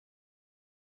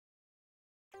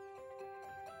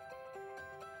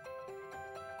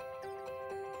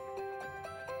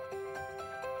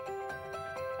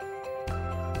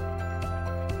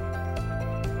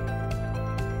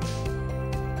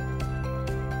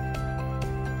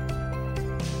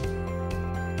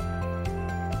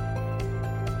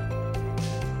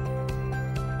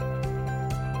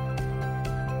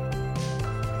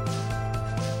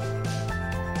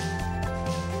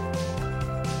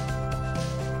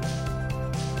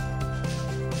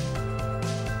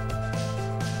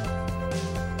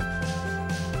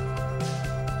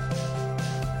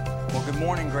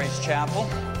morning, Grace Chapel.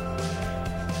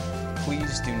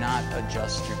 Please do not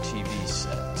adjust your TV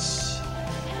sets.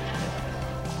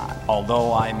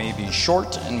 Although I may be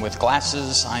short and with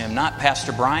glasses, I am not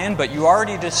Pastor Brian, but you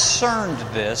already discerned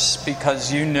this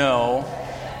because you know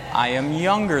I am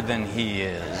younger than he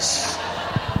is.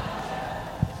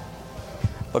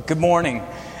 But good morning.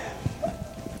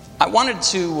 I wanted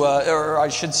to, or I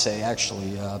should say,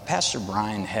 actually, Pastor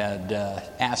Brian had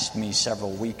asked me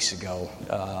several weeks ago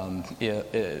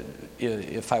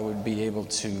if I would be able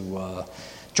to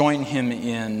join him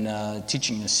in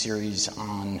teaching a series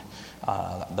on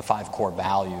the 5 core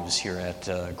values here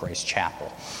at Grace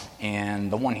Chapel.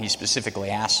 And the one he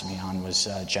specifically asked me on was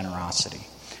generosity.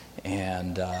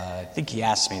 And I think he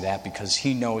asked me that because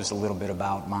he knows a little bit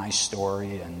about my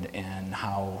story and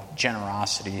how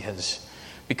generosity has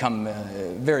become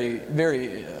a very,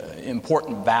 very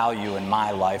important value in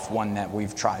my life, one that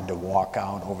we've tried to walk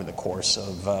out over the course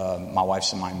of my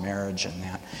wife's and my marriage and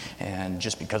that. And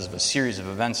just because of a series of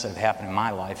events that have happened in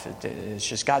my life, it's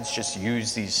just God's just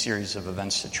used these series of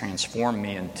events to transform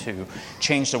me and to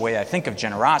change the way I think of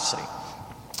generosity.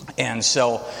 And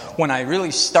so when I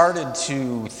really started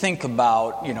to think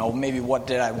about, maybe what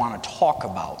did I want to talk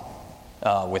about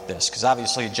with this, because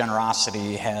obviously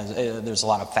generosity there's a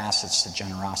lot of facets to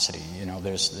generosity.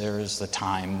 There's the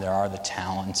time, there are the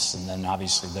talents, and then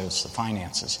obviously there's the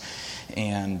finances.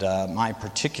 And my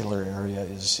particular area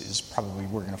is probably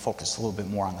we're going to focus a little bit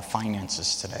more on the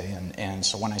finances today. And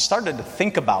so when I started to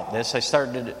think about this, I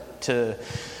started to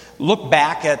look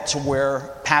back at to where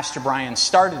Pastor Brian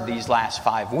started these last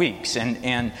 5 weeks.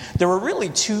 And there were really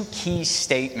 2 key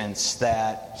statements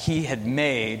that he had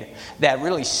made that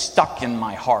really stuck in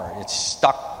my heart. It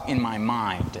stuck in my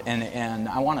mind. And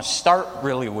I want to start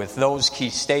really with those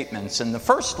key statements. And the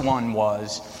first one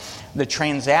was, the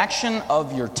transaction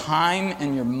of your time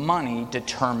and your money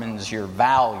determines your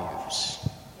values.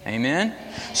 Amen?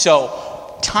 So,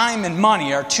 time and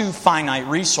money are 2 finite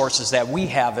resources that we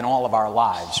have in all of our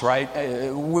lives,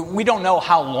 right? We don't know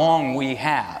how long we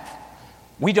have.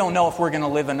 We don't know if we're going to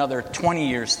live another 20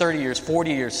 years, 30 years,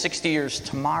 40 years, 60 years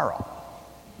tomorrow.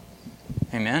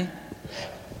 Amen?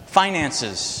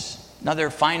 Finances, another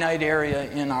finite area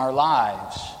in our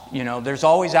lives. There's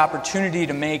always opportunity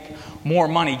to make more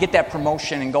money, get that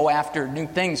promotion and go after new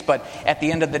things. But at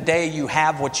the end of the day, you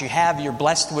have what you have. You're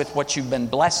blessed with what you've been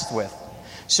blessed with.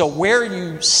 So where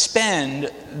you spend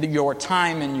your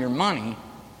time and your money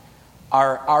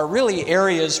are really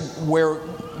areas where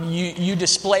you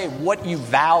display what you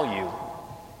value.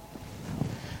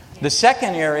 The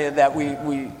second area that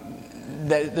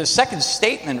the second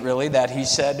statement really that he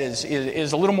said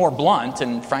is a little more blunt,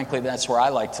 and frankly that's where I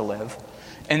like to live.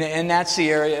 And that's the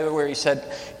area where he said,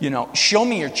 show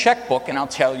me your checkbook and I'll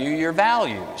tell you your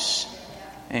values.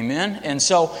 Amen? And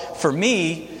so for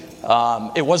me,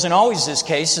 it wasn't always this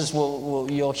case, as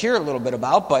you'll hear a little bit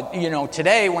about. But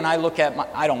today when I look at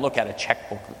I don't look at a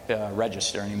checkbook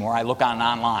register anymore. I look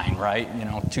online, right?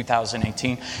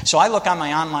 2018. So I look on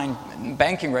my online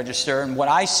banking register, and what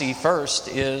I see first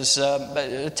is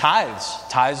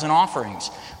tithes and offerings.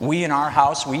 We in our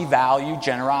house, we value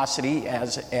generosity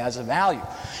as a value.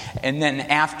 And then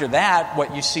after that,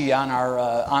 what you see on our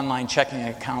online checking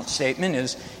account statement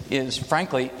is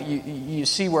frankly, you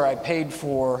see where I paid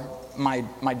for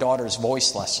my daughter's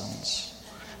voice lessons,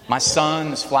 my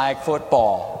son's flag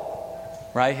football,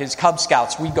 right? His Cub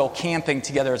Scouts. We go camping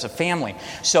together as a family.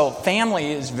 So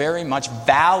family is very much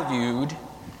valued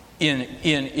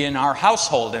in our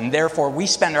household, and therefore we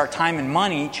spend our time and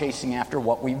money chasing after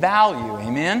what we value.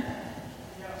 Amen?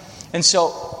 And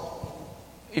so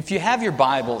if you have your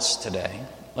Bibles today,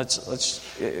 let's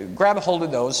grab a hold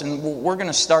of those, and we're going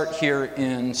to start here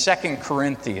in 2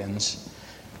 Corinthians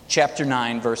chapter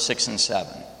 9, verse 6 and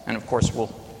 7. And of course,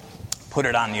 we'll put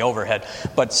it on the overhead.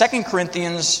 But 2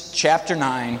 Corinthians chapter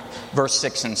 9, verse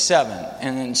 6 and 7.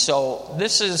 And so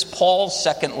this is Paul's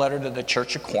second letter to the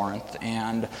church of Corinth.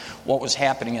 And what was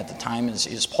happening at the time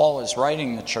is Paul is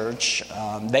writing the church.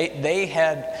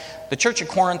 The church of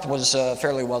Corinth was a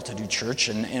fairly well-to-do church,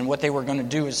 and what they were going to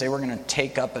do is they were going to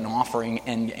take up an offering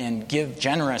and give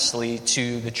generously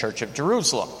to the church of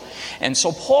Jerusalem. And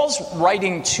so Paul's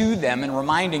writing to them and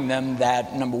reminding them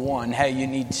that, number one, hey, you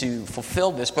need to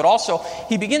fulfill this, but also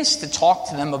he begins to talk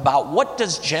to them about what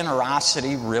does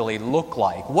generosity really look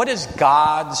like? What is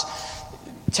God's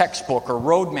textbook or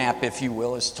roadmap, if you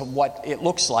will, as to what it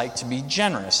looks like to be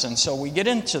generous. And so we get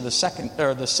into the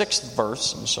 6th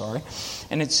verse,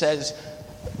 and it says,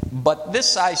 "But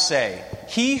this I say,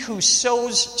 he who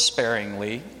sows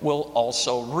sparingly will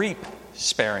also reap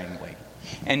sparingly,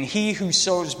 and he who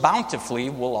sows bountifully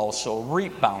will also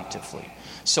reap bountifully.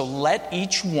 So let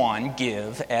each one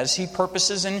give as he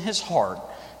purposes in his heart,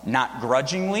 not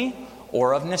grudgingly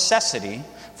or of necessity,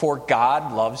 for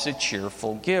God loves a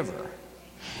cheerful giver.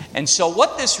 And so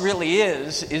what this really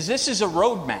is this is a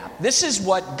roadmap. This is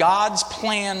what God's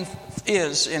plan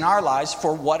is in our lives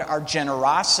for what our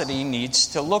generosity needs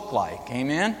to look like.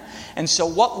 Amen? And so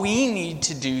what we need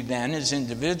to do then as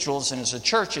individuals and as a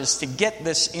church is to get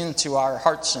this into our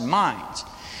hearts and minds.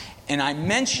 And I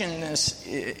mention this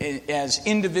as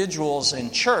individuals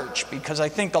and church because I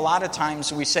think a lot of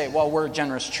times we say, well, we're a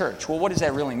generous church. Well, what does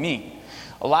that really mean?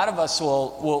 A lot of us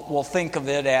will think of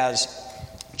it as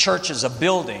church as a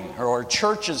building, or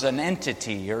church as an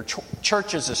entity, or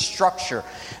church as a structure,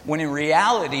 when in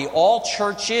reality all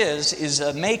church is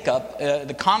a makeup,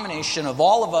 the combination of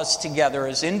all of us together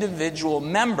as individual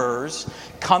members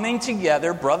coming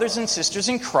together, brothers and sisters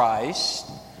in Christ,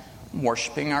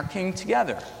 worshiping our King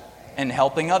together and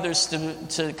helping others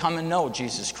to come and know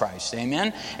Jesus Christ.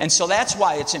 Amen? And so that's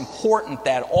why it's important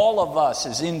that all of us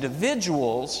as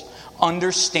individuals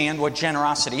understand what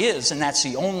generosity is, and that's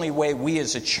the only way we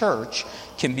as a church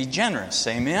can be generous.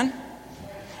 Amen?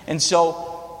 And so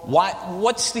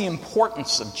what's the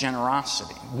importance of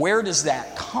generosity? Where does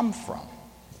that come from?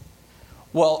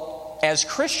 Well, as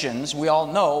Christians, we all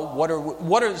know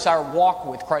what is our walk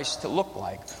with Christ to look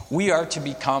like. We are to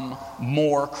become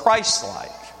more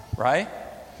Christ-like, right?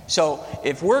 So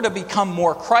if we're to become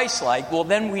more Christ-like, well,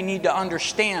 then we need to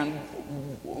understand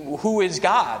who is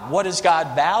God? What does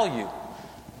God value?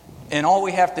 And all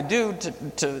we have to do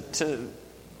to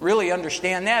really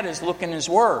understand that is look in His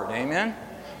Word. Amen?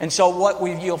 And so what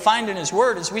you'll find in His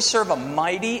Word is we serve a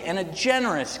mighty and a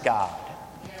generous God.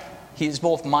 He is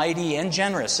both mighty and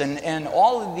generous. And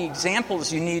all of the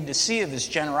examples you need to see of His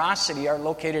generosity are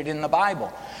located in the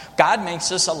Bible. God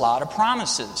makes us a lot of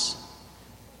promises.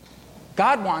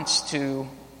 God wants to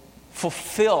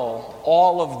fulfill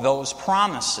all of those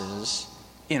promises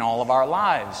in all of our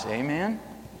lives. Amen?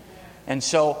 And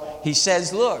so He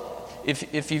says, look,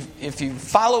 if you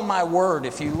follow my word,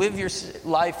 if you live your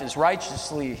life as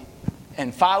righteously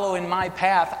and follow in my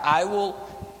path, I will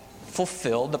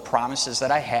fulfill the promises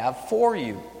that I have for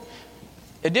you.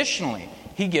 Additionally,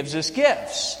 He gives us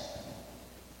gifts.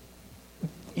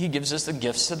 He gives us the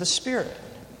gifts of the Spirit.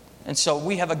 And so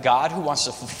we have a God who wants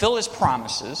to fulfill His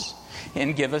promises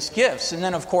and give us gifts. And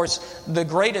then, of course, the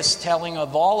greatest telling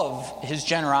of all of His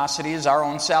generosity is our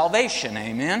own salvation.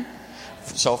 Amen?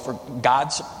 So for God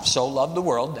so loved the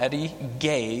world that He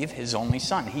gave His only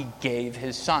Son. He gave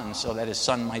His Son so that His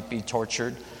Son might be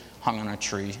tortured, hung on a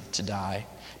tree to die,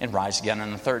 and rise again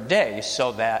on the third day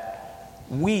so that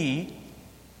we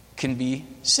can be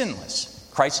sinless.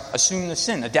 Christ assumed the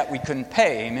sin, a debt we couldn't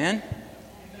pay. Amen?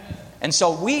 And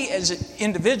so we as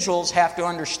individuals have to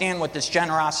understand what this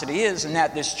generosity is, and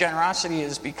that this generosity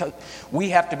is because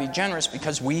we have to be generous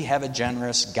because we have a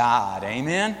generous God.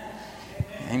 Amen?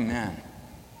 Amen.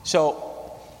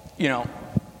 So,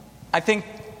 I think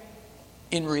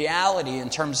in reality,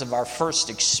 in terms of our first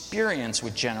experience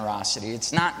with generosity,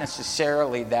 it's not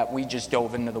necessarily that we just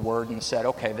dove into the Word and said,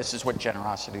 okay, this is what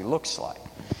generosity looks like.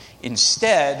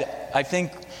 Instead, I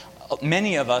think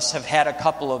many of us have had a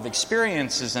couple of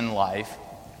experiences in life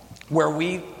where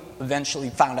we eventually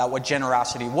found out what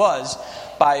generosity was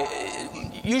by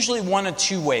usually one of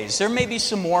two ways. There may be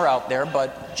some more out there,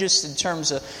 but just in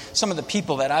terms of some of the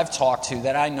people that I've talked to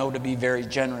that I know to be very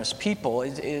generous people,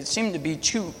 it seemed to be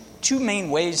two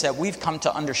main ways that we've come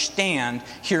to understand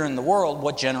here in the world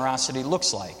what generosity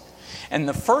looks like. And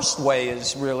the first way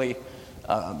is really,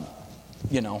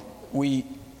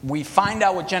 we find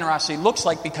out what generosity looks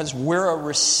like because we're a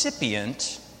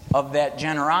recipient of that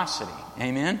generosity.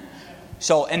 Amen?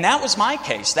 So, and that was my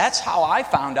case. That's how I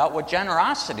found out what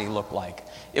generosity looked like.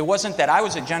 It wasn't that I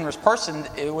was a generous person.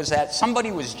 It was that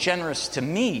somebody was generous to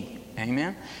me.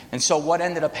 Amen? And so what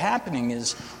ended up happening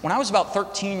is when I was about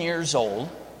 13 years old,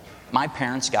 my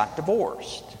parents got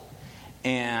divorced.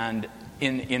 And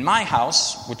in my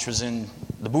house, which was in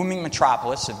the booming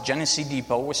metropolis of Genesee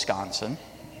Depot, Wisconsin,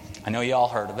 I know you all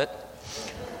heard of it.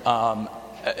 I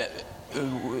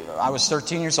was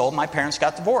 13 years old. My parents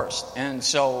got divorced. And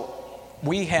so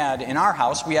in our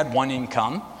house, we had one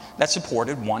income that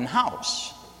supported one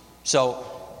house. So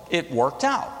it worked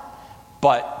out.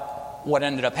 But what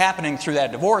ended up happening through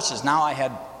that divorce is now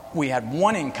we had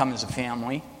one income as a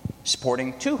family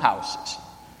supporting two houses.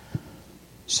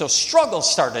 So struggle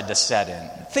started to set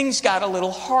in. Things got a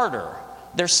little harder.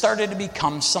 There started to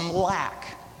become some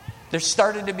lack. There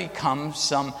started to become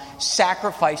some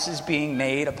sacrifices being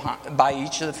made by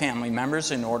each of the family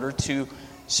members in order to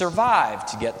survive,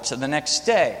 to get to the next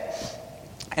day.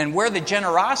 And where the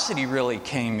generosity really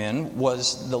came in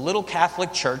was the little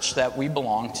Catholic church that we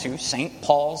belonged to, St.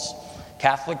 Paul's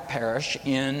Catholic Parish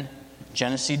in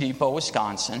Genesee Depot,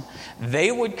 Wisconsin.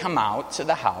 They would come out to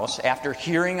the house after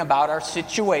hearing about our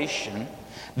situation.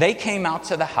 They came out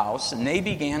to the house and they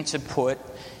began to put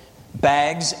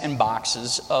bags and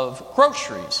boxes of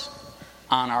groceries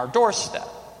on our doorstep.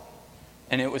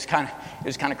 And it was kind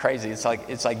of crazy. It's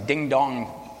like ding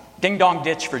dong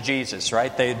ditch for Jesus,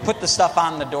 right? They'd put the stuff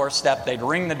on the doorstep, they'd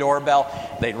ring the doorbell,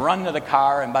 they'd run to the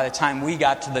car, and by the time we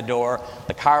got to the door,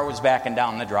 the car was backing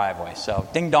down the driveway. So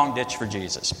ding dong ditch for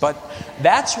Jesus. But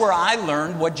that's where I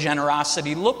learned what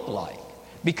generosity looked like,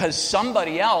 because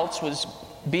somebody else was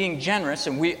being generous,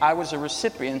 and I was a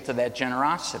recipient of that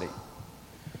generosity.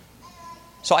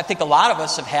 So I think a lot of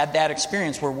us have had that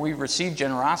experience where we received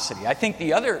generosity. I think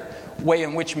the other way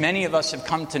in which many of us have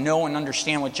come to know and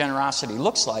understand what generosity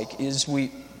looks like is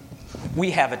we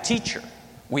have a teacher.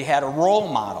 We had a role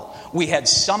model. We had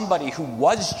somebody who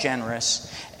was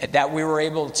generous that we were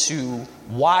able to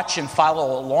watch and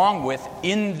follow along with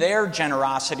in their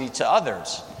generosity to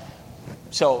others.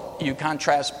 So you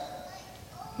contrast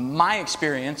my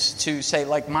experience to, say,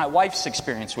 like my wife's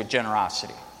experience with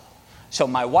generosity. So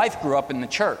my wife grew up in the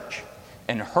church,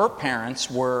 and her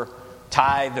parents were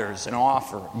tithers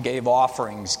and gave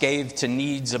offerings, gave to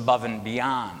needs above and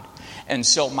beyond. And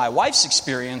so my wife's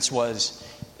experience was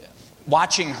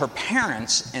watching her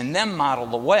parents and them model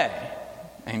the way.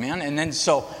 Amen? And then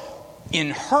so in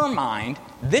her mind,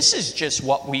 this is just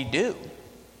what we do.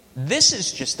 This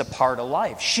is just a part of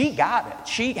life. She got it.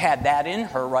 She had that in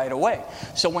her right away.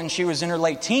 So when she was in her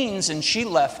late teens and she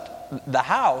left the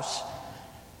house,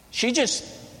 she just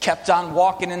kept on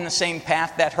walking in the same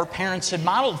path that her parents had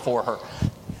modeled for her.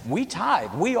 We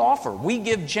tithe, we offer, we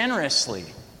give generously.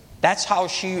 That's how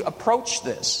she approached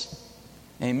this.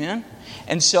 Amen?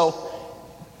 And so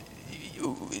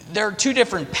there are two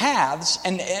different paths,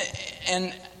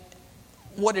 and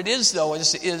what it is, though,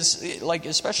 is like,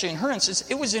 especially in her instance,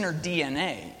 it was in her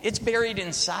DNA. It's buried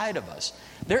inside of us.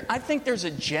 I think there's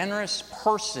a generous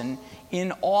person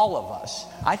in all of us.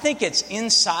 I think it's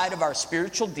inside of our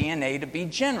spiritual DNA to be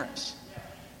generous.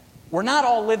 We're not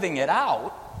all living it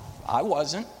out. I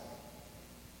wasn't.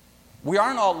 We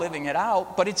aren't all living it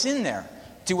out, but it's in there.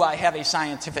 Do I have a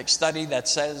scientific study that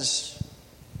says,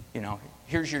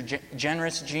 here's your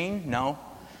generous gene? No.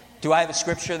 Do I have a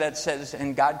scripture that says,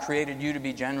 and God created you to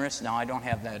be generous? No, I don't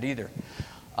have that either.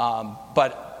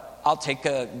 But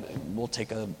we'll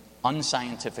take a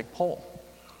unscientific poll.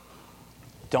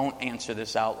 Don't answer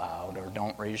this out loud or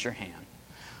don't raise your hand.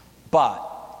 But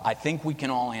I think we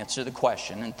can all answer the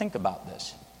question and think about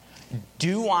this.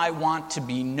 Do I want to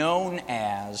be known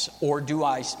as, or do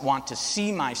I want to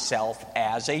see myself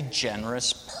as a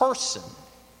generous person?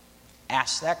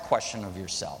 Ask that question of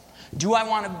yourself. Do I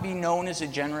want to be known as a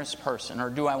generous person, or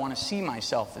do I want to see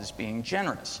myself as being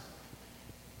generous?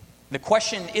 The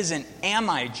question isn't, am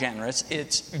I generous?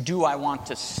 It's, do I want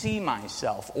to see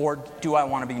myself, or do I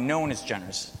want to be known as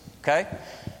generous? Okay?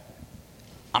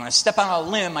 I'm going to step on a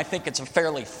limb. I think it's a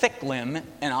fairly thick limb,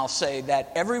 and I'll say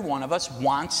that every one of us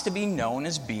wants to be known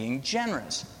as being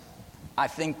generous. I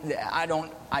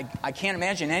can't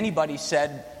imagine anybody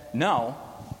said, no,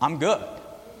 I'm good.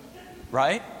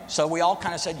 Right? So we all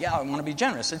kind of said, yeah, I want to be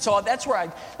generous. And so that's where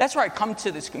I come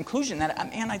to this conclusion that,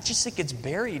 I just think it's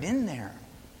buried in there.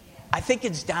 I think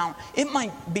it's down. It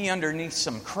might be underneath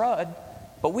some crud,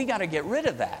 but we got to get rid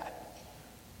of that.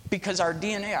 Because our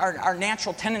DNA, our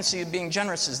natural tendency of being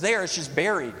generous is there. It's just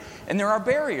buried. And there are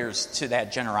barriers to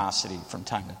that generosity from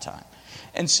time to time.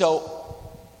 And so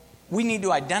we need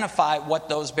to identify what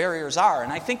those barriers are.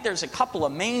 And I think there's a couple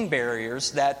of main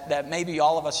barriers that maybe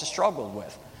all of us have struggled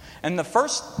with. And the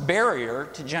first barrier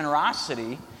to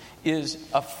generosity is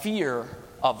a fear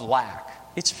of lack.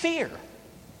 It's fear.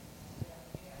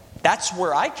 That's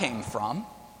where I came from.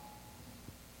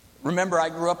 Remember, I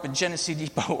grew up in Genesee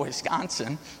Depot,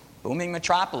 Wisconsin, booming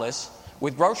metropolis,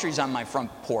 with groceries on my front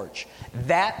porch.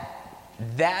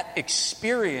 That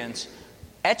experience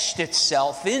etched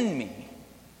itself in me.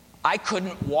 I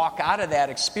couldn't walk out of that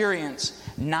experience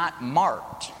not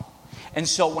marked. And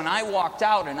so when I walked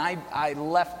out and I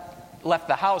left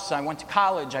the house, I went to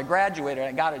college, I graduated,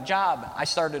 I got a job, I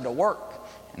started to work.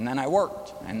 And then I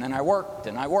worked, and then I worked,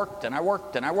 and I worked, and I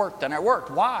worked, and I worked, and I worked.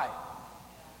 Why?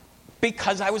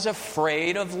 Because I was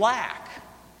afraid of lack.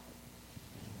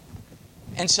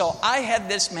 And so I had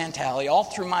this mentality all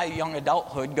through my young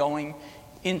adulthood going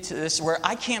into this where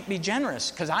I can't be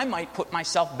generous because I might put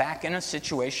myself back in a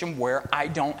situation where I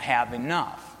don't have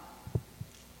enough.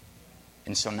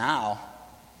 And so now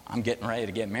I'm getting ready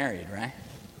to get married, right?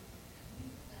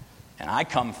 And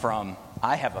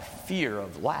I have a fear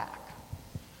of lack.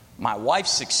 My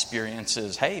wife's experience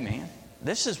is, hey man,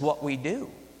 this is what we do.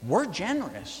 We're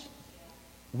generous.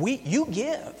 You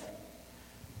give.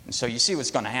 And so you see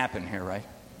what's going to happen here, right?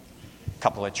 A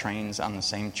couple of trains on the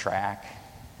same track.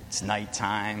 It's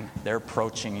nighttime. They're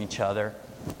approaching each other.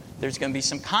 There's going to be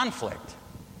some conflict.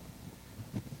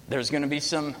 There's going to be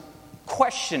some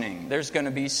questioning. There's going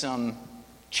to be some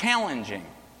challenging.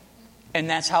 And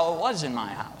that's how it was in my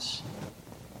house.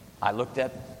 I looked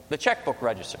at the checkbook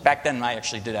register. Back then, I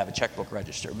actually did have a checkbook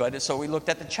register. But so we looked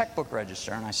at the checkbook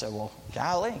register, and I said, well,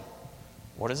 golly,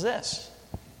 what is this?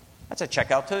 That's a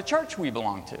check out to the church we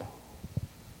belong to.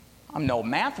 I'm no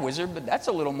math wizard, but that's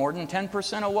a little more than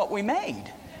 10% of what we made.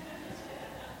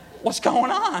 What's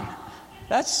going on?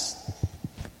 That's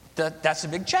a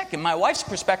big check. And my wife's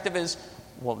perspective is,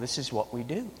 well, this is what we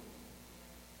do.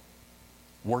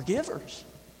 We're givers.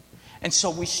 And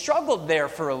so we struggled there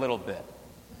for a little bit.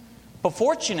 But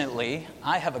fortunately,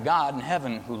 I have a God in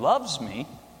heaven who loves me.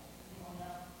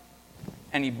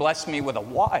 And he blessed me with a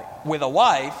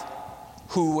wife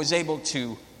who was able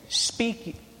to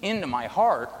speak into my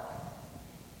heart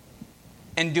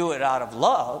and do it out of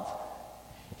love.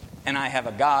 And I have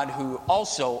a God who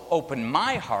also opened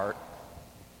my heart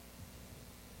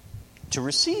to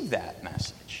receive that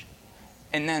message.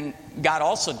 And then God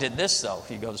also did this, though.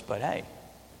 He goes, but hey,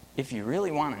 if you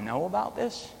really want to know about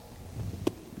this,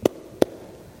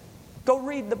 go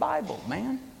read the Bible,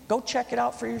 man. Go check it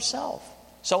out for yourself.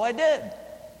 So I did.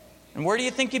 And where do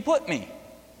you think he put me?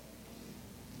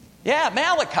 Yeah,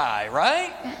 Malachi,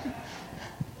 right?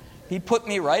 He put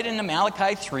me right into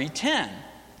Malachi 3:10.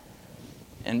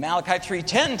 And Malachi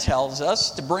 3:10 tells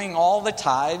us to bring all the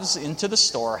tithes into the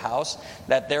storehouse,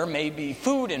 that there may be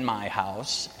food in my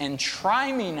house. And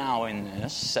try me now in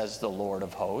this, says the Lord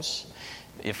of hosts,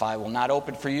 if I will not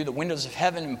open for you the windows of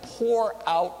heaven and pour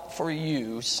out for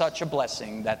you such a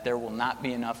blessing that there will not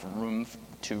be enough room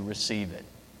to receive it.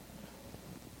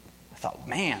 I thought,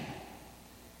 man,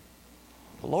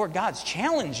 the Lord God's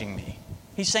challenging me.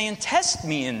 He's saying, test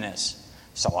me in this.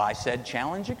 So I said,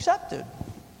 challenge accepted.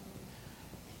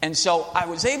 And so I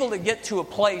was able to get to a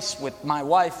place with my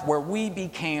wife where we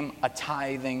became a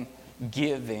tithing,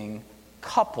 giving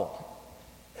couple.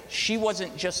 She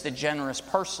wasn't just a generous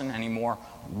person anymore.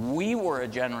 We were a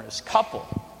generous couple.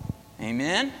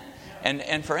 Amen?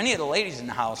 And for any of the ladies in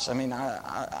the house, I mean,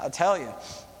 I'll tell you,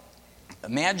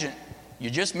 imagine you're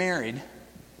just married.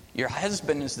 Your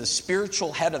husband is the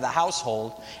spiritual head of the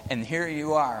household, and here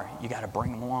you are. You got to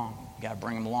bring him along. You got to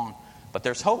bring him along. But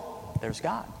there's hope. There's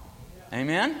God.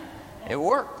 Amen? It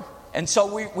worked. And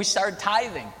so we started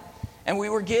tithing, and we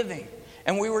were giving.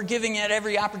 And we were giving at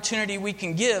every opportunity we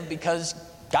can give because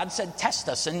God said, test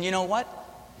us. And you know what?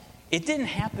 It didn't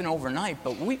happen overnight,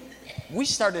 but we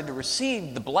started to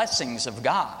receive the blessings of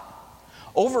God.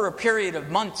 Over a period of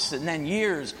months and then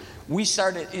years,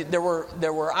 there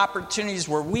were opportunities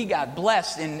where we got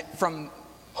blessed from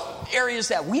areas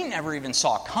that we never even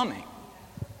saw coming.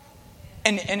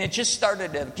 And it just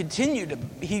started to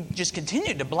he just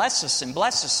continued to bless us and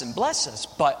bless us and bless us.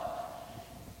 But,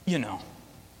 you know,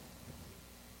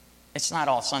 it's not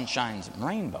all sunshines and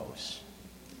rainbows.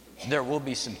 There will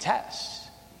be some tests.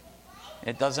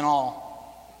 It doesn't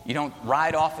you don't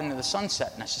ride off into the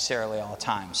sunset necessarily all the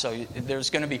time. So you're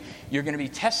going to be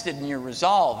tested in your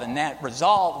resolve. And that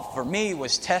resolve for me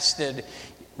was tested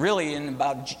really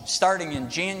starting in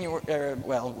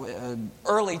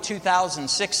early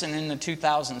 2006 and into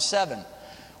 2007,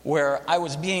 where I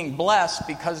was being blessed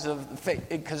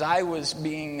because I was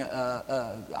giving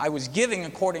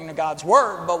according to God's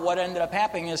word. But what ended up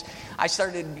happening is I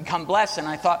started to become blessed, and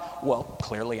I thought, well,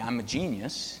 clearly I'm a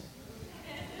genius.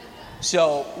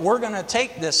 So we're going to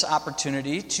take this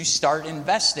opportunity to start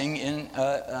investing in.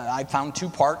 I found 2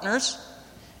 partners,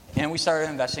 and we started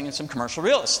investing in some commercial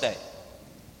real estate.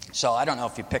 So I don't know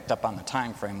if you picked up on the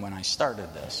time frame when I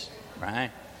started this,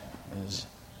 right? It was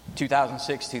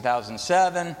 2006,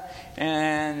 2007,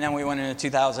 and then we went into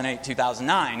 2008,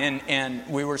 2009, and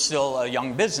we were still a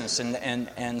young business,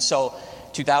 and so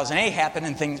 2008 happened,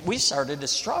 and we started to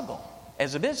struggle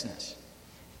as a business,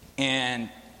 and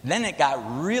then it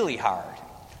got really hard,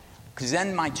 because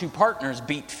then my 2 partners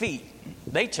beat feet.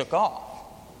 They took off,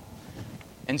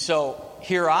 and so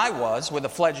here I was with a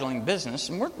fledgling business,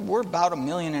 and we're about $1.5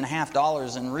 million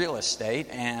in real estate,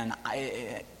 and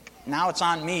now it's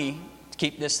on me to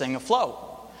keep this thing afloat.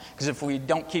 Because if we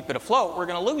don't keep it afloat, we're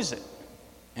going to lose it.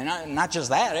 And not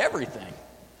just that, everything.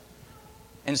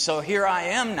 And so here I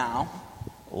am now,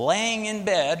 laying in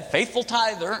bed, faithful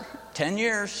tither, 10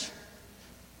 years,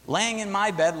 laying in my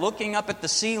bed, looking up at the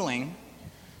ceiling,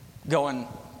 going,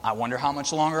 I wonder how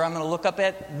much longer I'm going to look up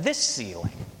at this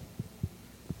ceiling.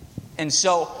 And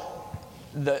so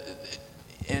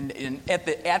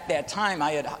at that time,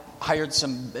 I had hired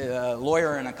some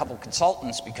lawyer and a couple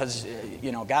consultants because,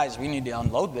 guys, we need to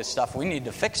unload this stuff. We need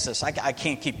to fix this. I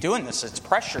can't keep doing this. It's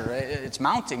pressure. It's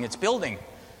mounting. It's building.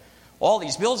 All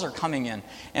these bills are coming in.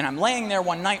 And I'm laying there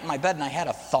one night in my bed, and I had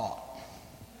a thought.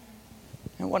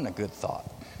 It wasn't a good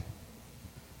thought.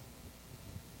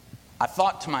 I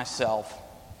thought to myself,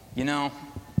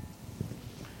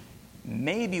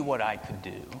 maybe what I could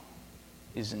do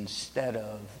is instead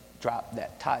of drop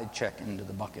that tithe check into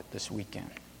the bucket this weekend,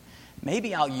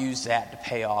 maybe I'll use that to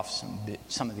pay off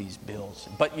some of these bills.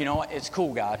 But you know what? It's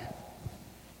cool, God,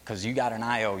 because you got an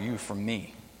IOU from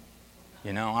me.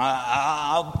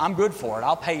 I'm good for it.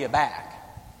 I'll pay you back.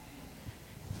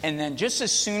 And then just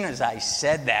as soon as I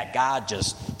said that, God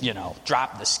just,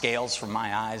 dropped the scales from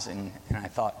my eyes. And I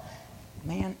thought,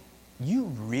 man, you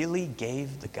really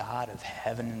gave the God of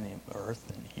heaven and the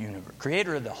earth and the universe,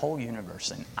 creator of the whole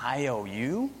universe, an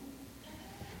IOU?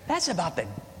 That's about the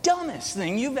dumbest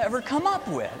thing you've ever come up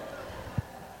with.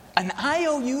 An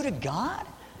IOU to God?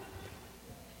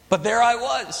 But there I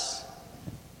was.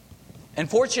 And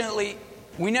fortunately,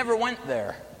 we never went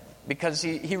there because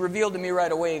he revealed to me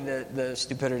right away the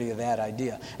stupidity of that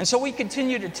idea. And so we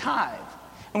continued to tithe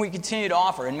and we continued to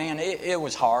offer. And man, it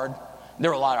was hard.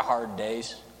 There were a lot of hard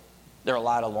days. There were a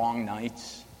lot of long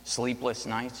nights, sleepless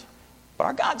nights. But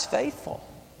our God's faithful.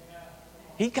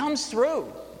 He comes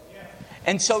through.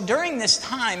 And so during this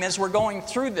time, as we're going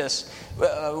through this,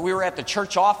 we were at the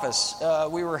church office.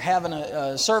 We were having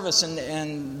a service,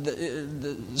 and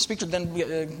the speaker then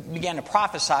began to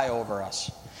prophesy over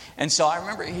us. And so I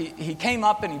remember he came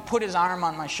up and he put his arm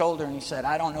on my shoulder and he said,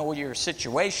 I don't know your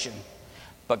situation,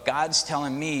 but God's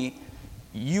telling me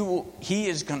He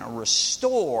is going to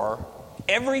restore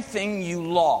everything you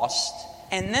lost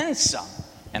and then some.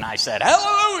 And I said,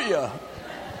 hallelujah.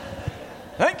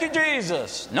 Thank you,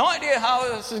 Jesus. No idea how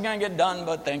this is going to get done,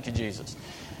 but thank you, Jesus.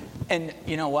 And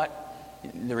you know what?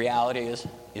 The reality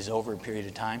is over a period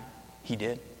of time, He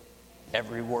did.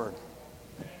 Every word.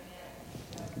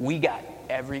 We got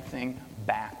everything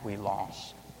back we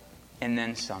lost. And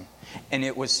then some. And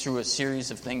it was through a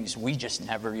series of things we just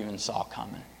never even saw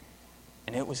coming.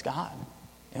 And it was God.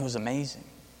 It was amazing.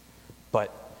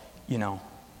 But,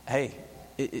 hey,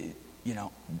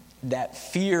 that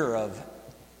fear of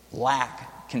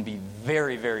lack can be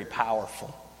very, very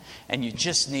powerful. And you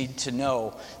just need to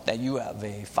know that you have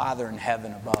a Father in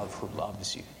heaven above who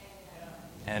loves you.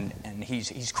 And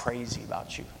he's crazy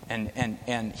about you.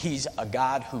 And He's a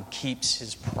God who keeps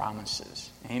His promises.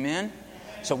 Amen?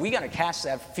 So we got to cast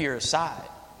that fear aside.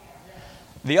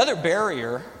 The other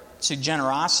barrier to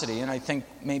generosity, and I think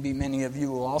maybe many of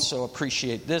you will also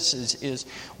appreciate this, is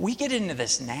we get into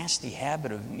this nasty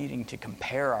habit of needing to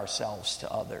compare ourselves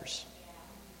to others.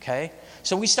 Okay?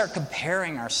 So we start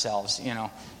comparing ourselves,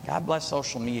 God bless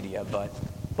social media, but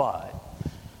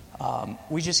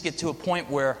we just get to a point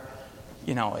where,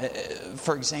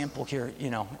 for example here,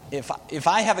 if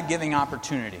I have a giving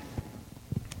opportunity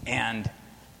and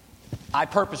I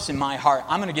purpose in my heart,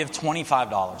 I'm going to give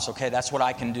 $25, okay? That's what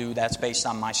I can do. That's based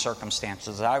on my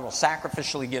circumstances. I will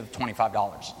sacrificially give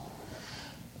 $25.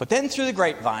 But then through the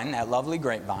grapevine, that lovely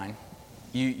grapevine,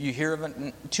 you hear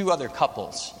of two other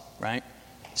couples, right?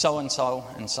 So-and-so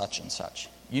and such and such.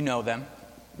 You know them,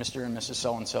 Mr. and Mrs.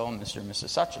 So-and-so and Mr. and Mrs.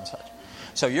 such and such.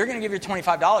 So you're going to give your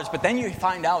 $25, but then you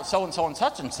find out so-and-so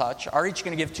and such are each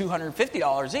going to give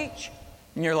 $250 each.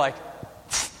 And you're like,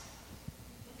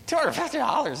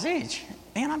 $250 each?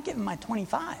 Man, I'm giving my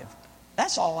 $25.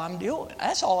 That's all I'm doing.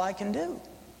 That's all I can do.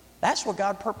 That's what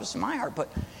God purposed in my heart.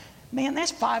 But, man,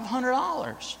 that's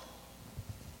 $500.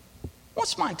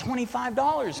 What's my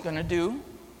 $25 going to do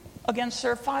against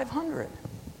their $500?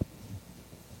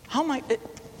 How am I,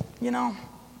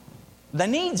 the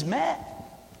need's met.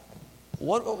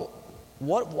 Why do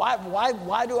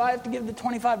I have to give the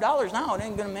 $25 now? It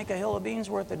ain't going to make a hill of beans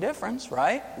worth of difference,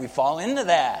 right? We fall into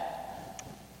that.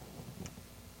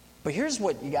 But here's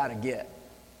what you got to get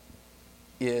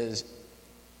is,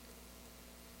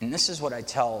 and this is what I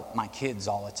tell my kids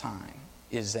all the time,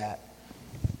 is that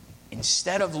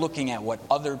instead of looking at what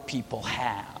other people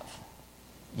have,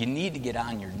 you need to get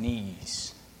on your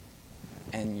knees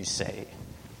and you say,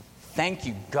 thank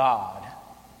you, God,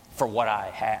 for what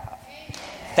I have.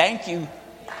 Thank you,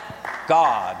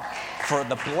 God, for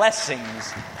the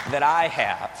blessings that I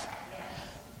have.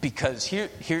 Because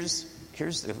here's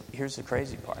the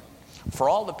crazy part. For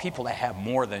all the people that have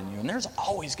more than you, and there's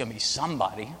always going to be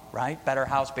somebody, right? Better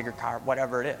house, bigger car,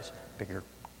 whatever it is. Bigger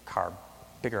car,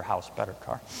 bigger house, better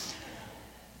car.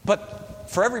 But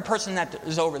for every person that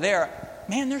is over there,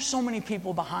 man, there's so many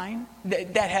people behind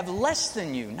that have less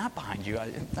than you. Not behind you,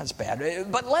 that's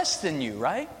bad, but less than you,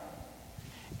 right?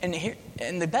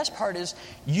 And the best part is,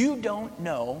 you don't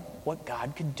know what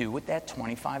God could do with that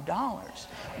 $25.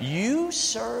 You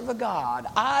serve a God,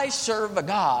 I serve a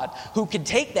God who could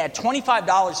take that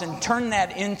 $25 and turn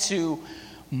that into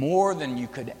more than you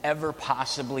could ever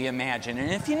possibly imagine.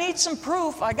 And if you need some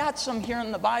proof, I got some here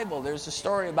in the Bible. There's a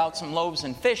story about some loaves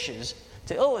and fishes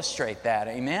to illustrate that,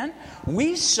 amen?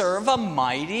 We serve a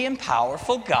mighty and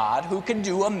powerful God who can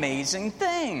do amazing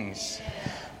things.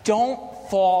 Don't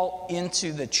fall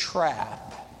into the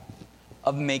trap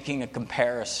of making a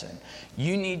comparison.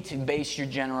 You need to base your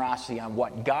generosity on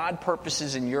what God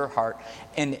purposes in your heart,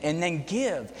 and then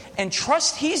give. And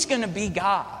trust He's going to be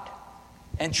God.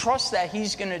 And trust that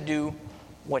He's going to do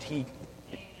what He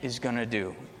is going to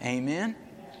do. Amen?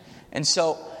 And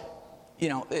so,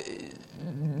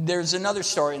 there's another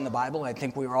story in the Bible. I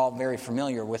think we were all very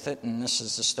familiar with it. And this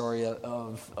is the story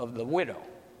of the widow,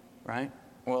 right?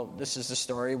 Well, this is the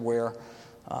story where,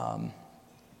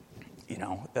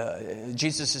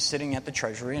 Jesus is sitting at the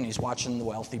treasury and He's watching the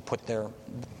wealthy put their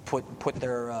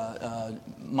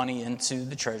money into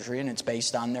the treasury, and it's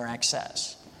based on their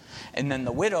excess. And then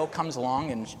the widow comes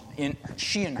along, and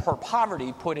she in her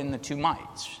poverty put in the 2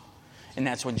 mites. And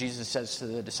that's when Jesus says to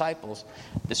the disciples,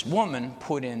 this woman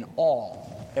put in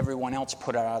all. Everyone else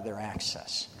put out of their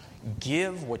excess.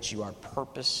 Give what you are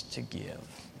purposed to give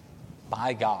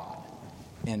by God.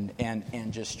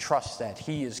 And just trust that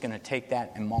He is going to take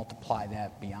that and multiply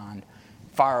that beyond,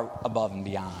 far above and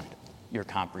beyond your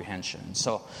comprehension.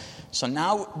 So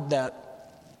now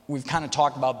that we've kind of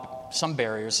talked about some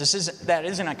barriers, that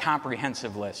isn't a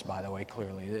comprehensive list, by the way,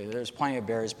 clearly. There's plenty of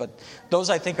barriers, but those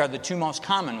I think are the 2 most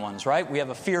common ones, right? We have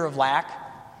a fear of lack,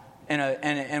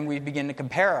 and we begin to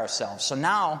compare ourselves. So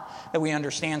now that we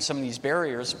understand some of these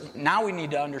barriers, now we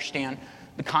need to understand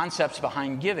the concepts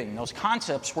behind giving. Those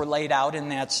concepts were laid out in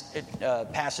that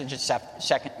passage of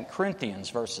 2 Corinthians,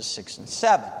 verses 6 and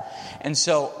 7. And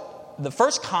so the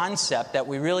first concept that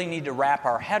we really need to wrap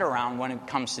our head around when it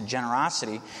comes to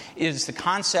generosity is the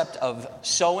concept of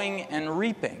sowing and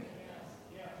reaping.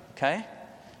 Okay?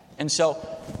 And so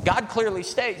God clearly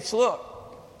states, look,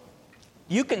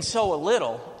 you can sow a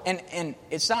little, and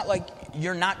it's not like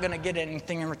you're not going to get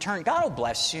anything in return. God will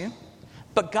bless you.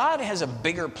 But God has a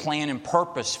bigger plan and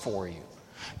purpose for you.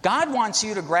 God wants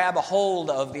you to grab a hold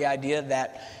of the idea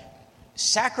that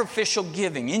sacrificial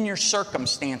giving in your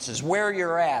circumstances, where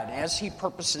you're at, as He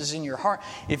purposes in your heart,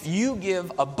 if you give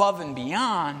above and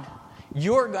beyond,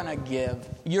 you're going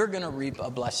to reap a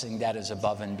blessing that is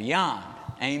above and beyond.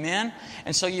 Amen?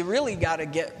 And so you really got to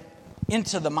get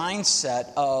into the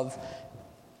mindset of,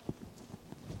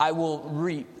 I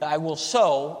will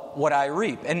sow what I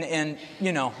reap. And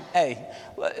hey,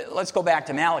 let's go back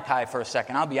to Malachi for a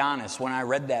second. I'll be honest, when I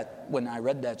read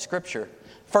that scripture,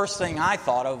 first thing I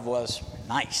thought of was,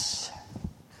 nice.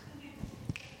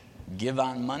 Give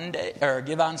on Monday, or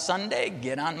give on Sunday,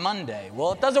 get on Monday.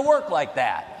 Well, it doesn't work like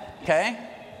that, okay?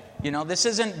 This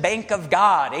isn't Bank of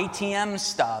God, ATM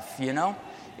stuff,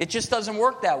 It just doesn't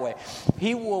work that way.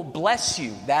 He will bless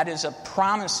you. That is a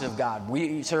promise of God.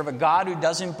 We serve a God who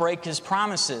doesn't break His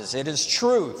promises. It is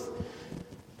truth.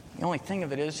 The only thing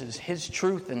of it is His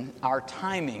truth and our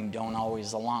timing don't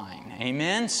always align.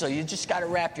 Amen? So you just got to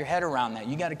wrap your head around that.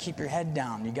 You got to keep your head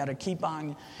down. You got to keep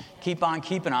on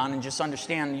keeping on, and just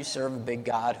understand you serve a big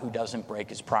God who doesn't break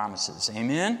His promises.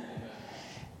 Amen?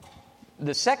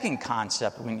 The second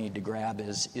concept we need to grab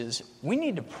is we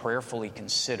need to prayerfully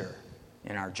consider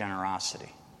in our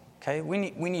generosity. Okay? We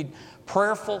need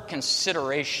prayerful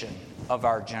consideration of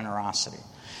our generosity.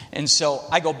 And so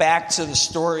I go back to the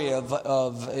story of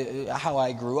how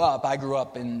I grew up. I grew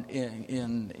up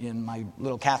in my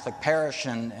little Catholic parish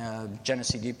in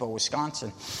Genesee Depot,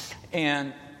 Wisconsin.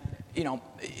 And,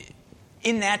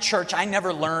 in that church, I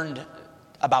never learned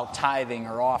about tithing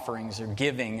or offerings or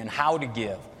giving and how to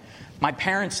give. My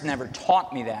parents never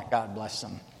taught me that, God bless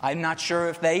them. I'm not sure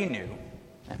if they knew.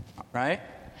 Right?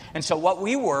 And so what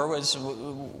we were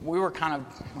kind of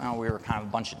a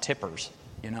bunch of tippers,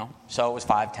 So it was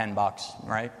 $5, $10,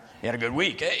 right? You had a good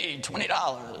week. Hey,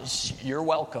 $20. You're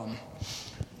welcome.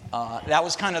 That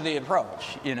was kind of the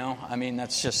approach,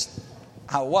 That's just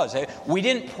how it was. We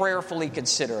didn't prayerfully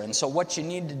consider. And so what you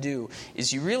need to do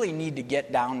is you really need to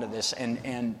get down to this,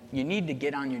 and you need to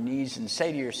get on your knees and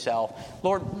say to yourself,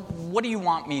 Lord, what do you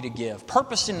want me to give?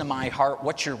 Purpose into my heart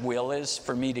what your will is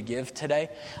for me to give today.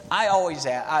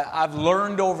 I've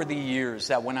learned over the years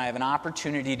that when I have an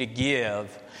opportunity to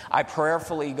give, I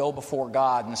prayerfully go before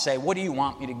God and say, what do you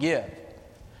want me to give?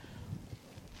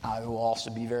 I will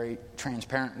also be very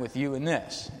transparent with you in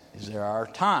this, is there are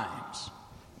times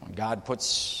when God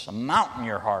puts a mountain in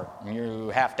your heart and you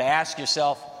have to ask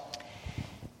yourself,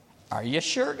 are you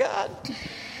sure, God?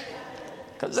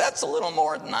 Because that's a little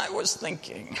more than I was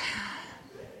thinking.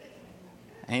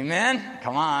 Amen?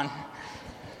 Come on.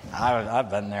 I've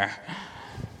been there.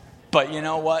 But you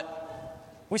know what?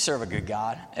 We serve a good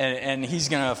God, and He's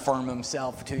going to affirm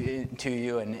Himself to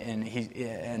you,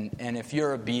 and if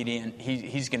you're obedient,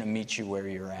 He's going to meet you where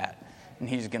you're at, and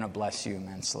He's going to bless you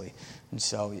immensely. And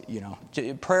so,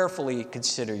 prayerfully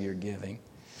consider your giving.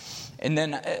 And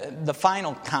then the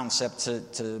final concept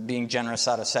to being generous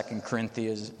out of 2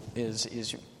 Corinthians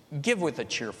is give with a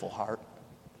cheerful heart.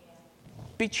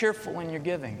 Be cheerful in your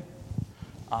giving.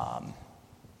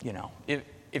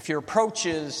 If your approach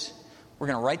is, we're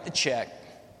going to write the check,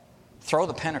 throw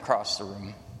the pen across the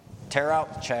room, tear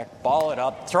out the check, ball it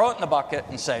up, throw it in the bucket,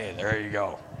 and say, there you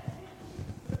go.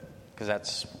 Because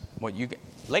that's what you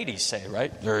ladies say,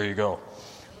 right? There you go.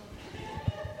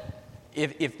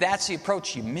 If that's the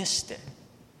approach, you missed it.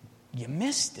 You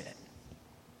missed it.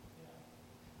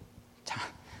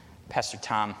 Pastor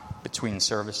Tom, between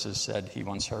services, said he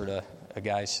once heard a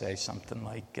guy say something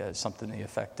like, something to the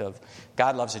effect of,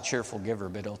 God loves a cheerful giver,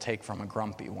 but He'll take from a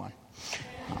grumpy one.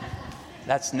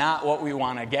 That's not what we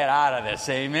want to get out of this,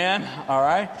 amen? All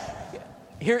right?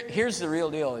 Here's the real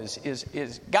deal,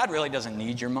 is God really doesn't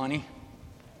need your money.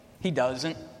 He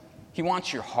doesn't. He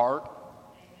wants your heart.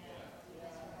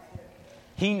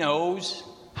 He knows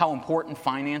how important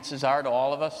finances are to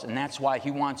all of us, and that's why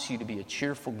He wants you to be a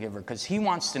cheerful giver, because He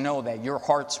wants to know that your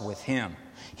heart's with Him.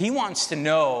 He wants to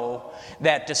know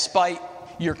that despite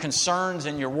your concerns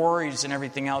and your worries and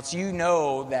everything else, you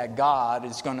know that God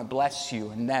is going to bless you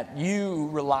and that you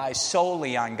rely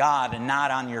solely on God and not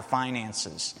on your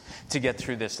finances to get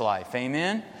through this life.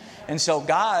 Amen? And so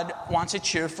God wants a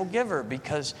cheerful giver,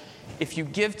 because if you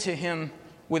give to Him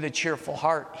with a cheerful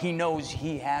heart, He knows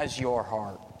He has your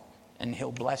heart and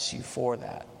He'll bless you for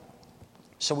that.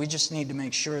 So we just need to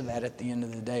make sure that at the end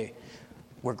of the day,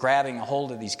 we're grabbing a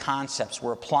hold of these concepts,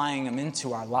 we're applying them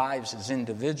into our lives as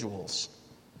individuals,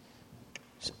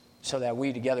 so that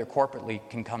we together corporately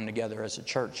can come together as a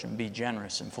church and be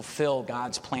generous and fulfill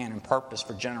God's plan and purpose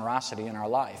for generosity in our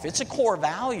life. It's a core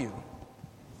value.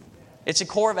 It's a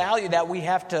core value that we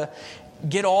have to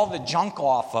get all the junk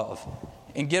off of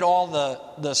and get all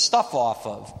the stuff off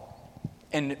of.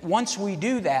 And once we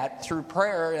do that through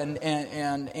prayer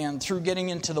and through getting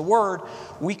into the Word,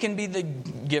 we can be the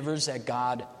givers that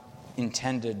God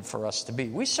intended for us to be.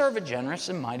 We serve a generous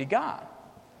and mighty God.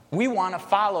 We want to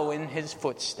follow in His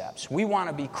footsteps. We want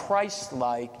to be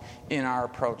Christ-like in our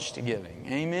approach to giving.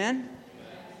 Amen?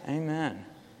 Amen.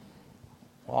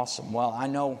 Awesome. Well, I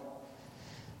know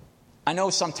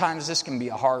sometimes this can be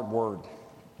a hard word.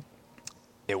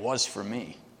 It was for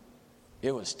me.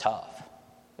 It was tough.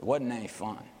 It wasn't any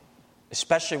fun.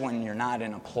 Especially when you're not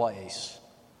in a place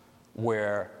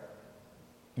where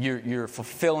you're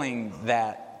fulfilling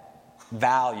that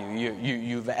value.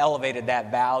 You've elevated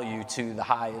that value to the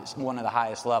highest, one of the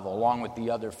highest level, along with the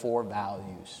other 4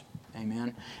 values.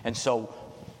 Amen? And so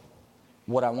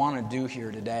what I want to do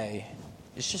here today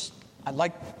is just, I'd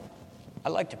like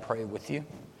to pray with you.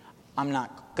 I'm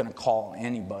not going to call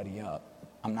anybody up.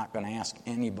 I'm not going to ask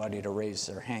anybody to raise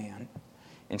their hand.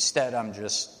 Instead, I'm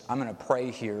going to pray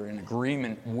here in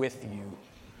agreement with you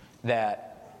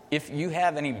that if you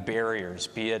have any barriers,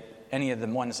 be it any of the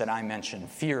ones that I mentioned,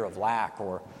 fear of lack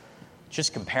or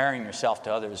just comparing yourself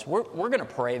to others, we're going to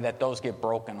pray that those get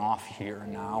broken off here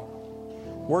and now.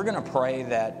 We're going to pray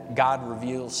that God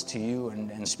reveals to you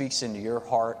and speaks into your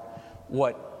heart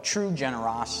what true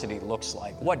generosity looks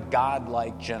like, what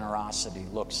God-like generosity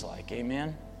looks like.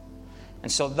 Amen?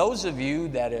 And so those of you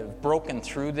that have broken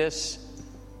through this,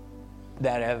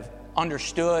 that have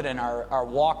understood and are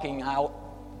walking out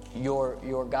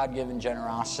your God-given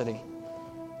generosity,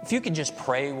 if you could just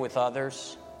pray with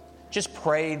others, just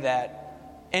pray that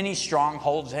any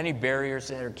strongholds, any barriers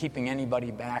that are keeping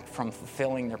anybody back from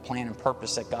fulfilling their plan and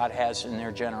purpose that God has in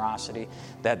their generosity,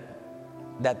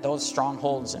 that those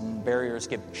strongholds and barriers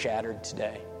get shattered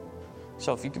today.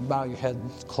 So if you could bow your head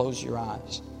and close your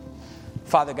eyes.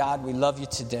 Father God, we love you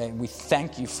today. We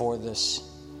thank you for this.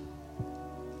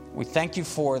 We thank you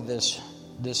for this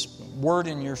word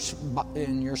in your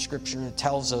scripture that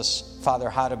tells us, Father,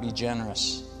 how to be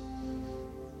generous.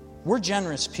 We're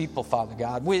generous people, Father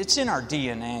God. It's in our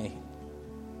DNA.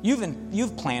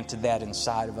 You've planted that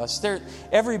inside of us.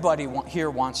 Everybody here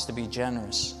wants to be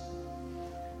generous.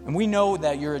 And we know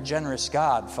that you're a generous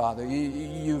God, Father.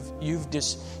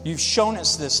 You've shown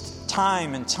us this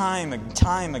time and time and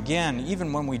time again,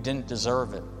 even when we didn't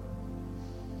deserve it.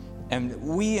 And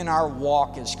we in our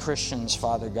walk as Christians,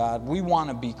 Father God, we want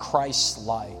to be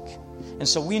Christ-like. And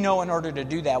so we know in order to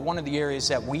do that, one of the areas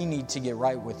that we need to get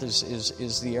right with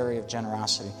is the area of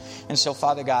generosity. And so,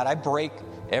 Father God, I break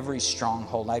every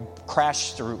stronghold. I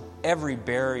crash through every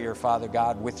barrier, Father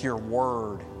God, with your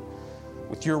word.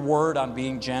 With your word on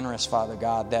being generous, Father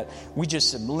God, that we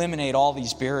just eliminate all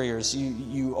these barriers.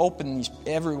 You open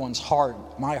everyone's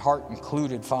heart, my heart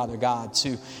included, Father God,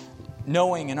 to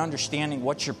knowing and understanding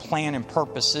what your plan and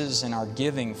purpose is in our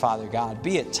giving, Father God.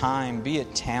 Be it time, be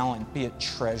it talent, be it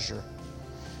treasure.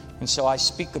 And so I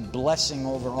speak a blessing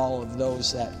over all of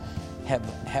those that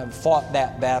have fought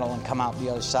that battle and come out the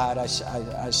other side.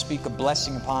 I speak a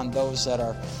blessing upon those that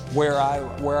are where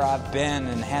I've been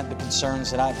and had the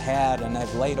concerns that I've had, and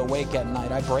I've laid awake at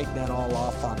night. I break that all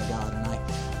off, Father God, and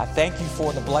I thank you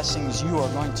for the blessings you are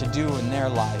going to do in their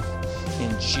life.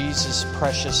 In Jesus'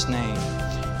 precious name,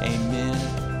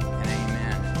 amen.